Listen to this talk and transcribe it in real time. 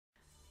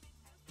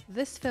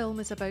This film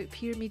is about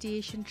peer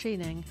mediation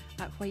training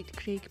at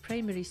Whitecraig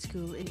Primary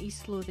School in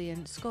East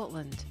Lothian,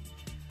 Scotland.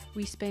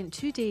 We spent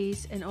 2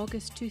 days in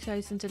August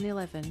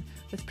 2011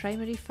 with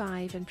Primary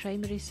 5 and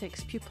Primary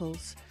 6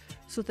 pupils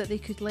so that they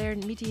could learn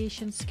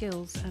mediation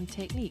skills and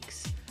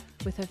techniques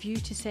with a view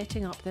to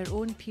setting up their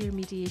own peer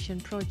mediation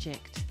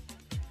project.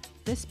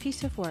 This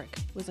piece of work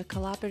was a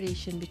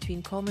collaboration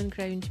between Common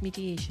Ground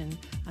Mediation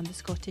and the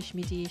Scottish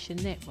Mediation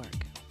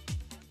Network.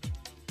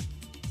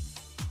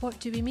 What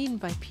do we mean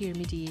by peer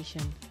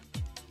mediation?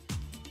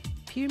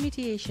 Peer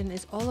mediation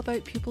is all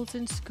about pupils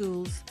in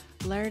schools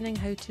learning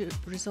how to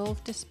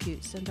resolve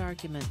disputes and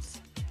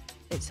arguments.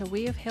 It's a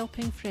way of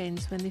helping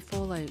friends when they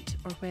fall out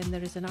or when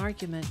there is an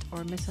argument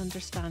or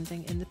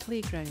misunderstanding in the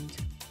playground.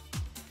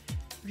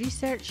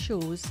 Research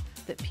shows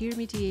that peer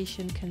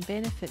mediation can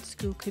benefit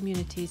school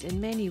communities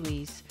in many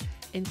ways,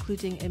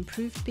 including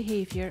improved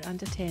behaviour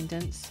and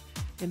attendance,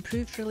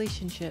 improved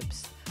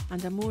relationships,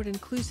 and a more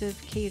inclusive,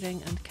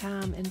 caring and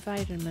calm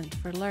environment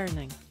for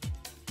learning.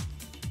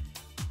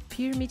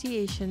 Peer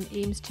mediation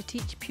aims to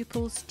teach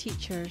pupils,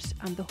 teachers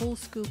and the whole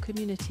school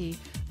community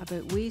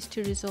about ways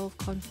to resolve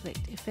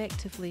conflict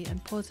effectively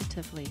and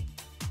positively.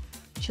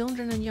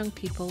 Children and young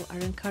people are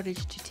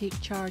encouraged to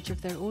take charge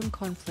of their own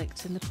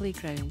conflicts in the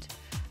playground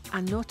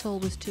and not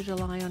always to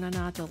rely on an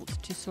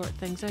adult to sort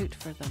things out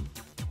for them.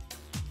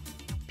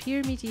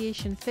 Peer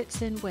mediation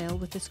fits in well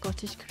with the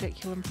Scottish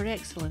Curriculum for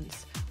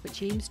Excellence,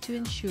 which aims to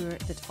ensure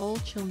that all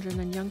children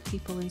and young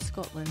people in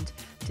Scotland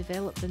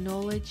develop the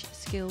knowledge,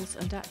 skills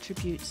and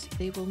attributes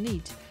they will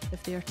need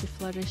if they are to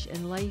flourish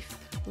in life,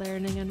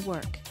 learning and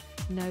work,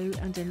 now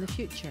and in the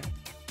future.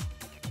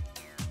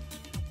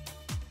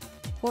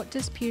 What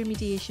does peer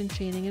mediation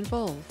training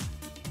involve?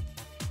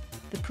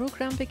 The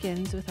programme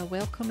begins with a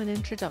welcome and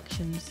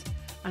introductions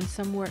and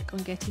some work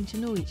on getting to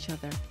know each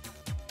other.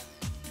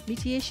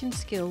 Mediation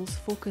skills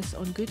focus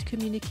on good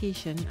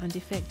communication and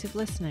effective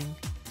listening,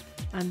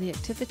 and the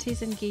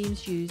activities and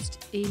games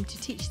used aim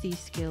to teach these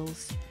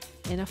skills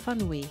in a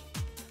fun way.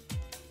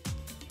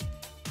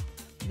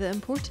 The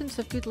importance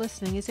of good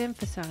listening is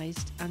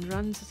emphasised and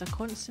runs as a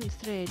constant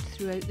thread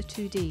throughout the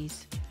 2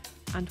 days,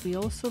 and we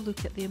also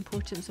look at the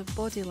importance of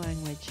body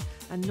language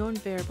and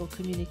non-verbal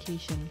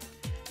communication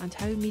and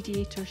how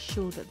mediators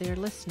show that they are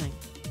listening.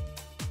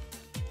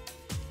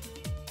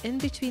 In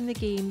between the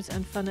games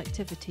and fun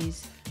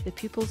activities, the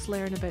pupils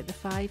learn about the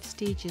 5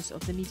 stages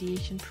of the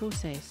mediation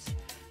process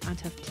and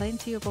have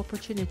plenty of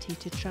opportunity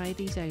to try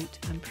these out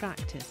and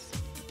practice.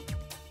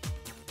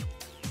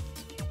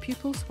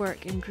 Pupils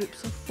work in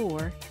groups of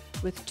 4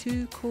 with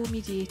 2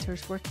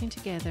 co-mediators working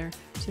together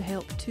to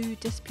help 2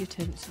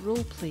 disputants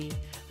role play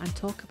and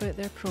talk about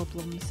their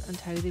problems and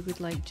how they would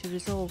like to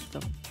resolve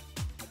them.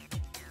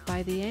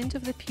 By the end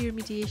of the peer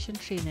mediation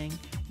training,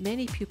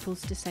 many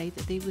pupils decide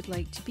that they would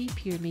like to be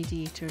peer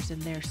mediators in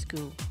their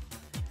school.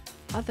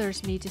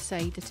 Others may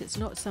decide that it's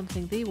not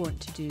something they want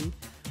to do,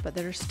 but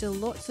there are still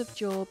lots of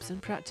jobs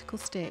and practical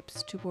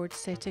steps towards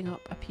setting up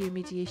a peer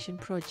mediation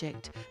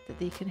project that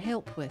they can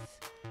help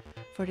with.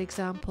 For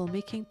example,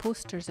 making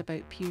posters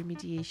about peer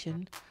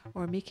mediation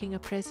or making a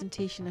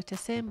presentation at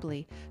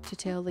assembly to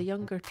tell the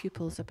younger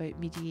pupils about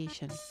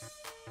mediation.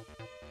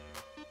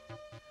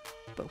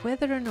 But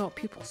whether or not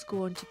pupils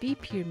go on to be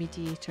peer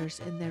mediators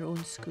in their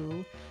own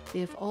school, they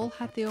have all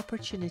had the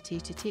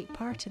opportunity to take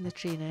part in the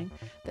training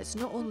that's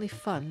not only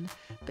fun,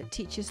 but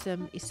teaches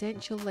them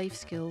essential life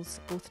skills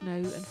both now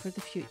and for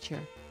the future.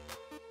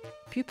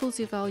 Pupils'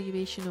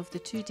 evaluation of the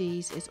 2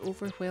 days is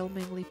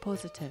overwhelmingly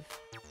positive.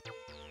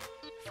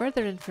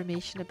 Further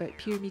information about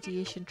peer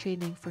mediation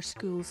training for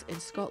schools in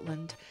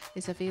Scotland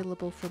is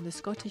available from the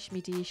Scottish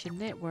Mediation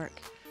Network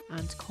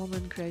and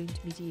Common Ground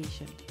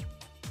Mediation.